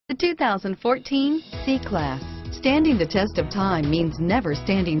The 2014 C-Class. Standing the test of time means never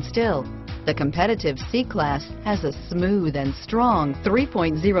standing still. The competitive C-Class has a smooth and strong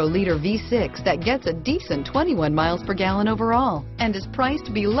 3.0-liter V6 that gets a decent 21 miles per gallon overall and is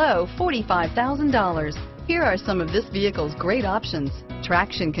priced below $45,000. Here are some of this vehicle's great options: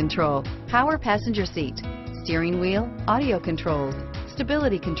 traction control, power passenger seat, steering wheel audio controls,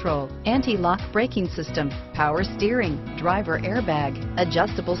 stability control, anti-lock braking system, power steering, driver airbag,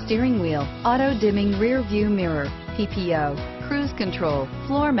 adjustable steering wheel, auto-dimming rear view mirror, PPO, cruise control,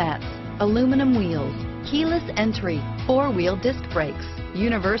 floor mats, aluminum wheels, keyless entry, four-wheel disc brakes,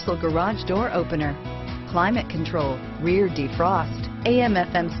 universal garage door opener, climate control, rear defrost,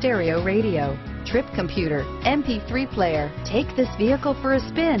 AM/FM stereo radio, trip computer, MP3 player. Take this vehicle for a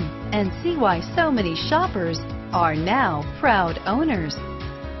spin and see why so many shoppers are now proud owners.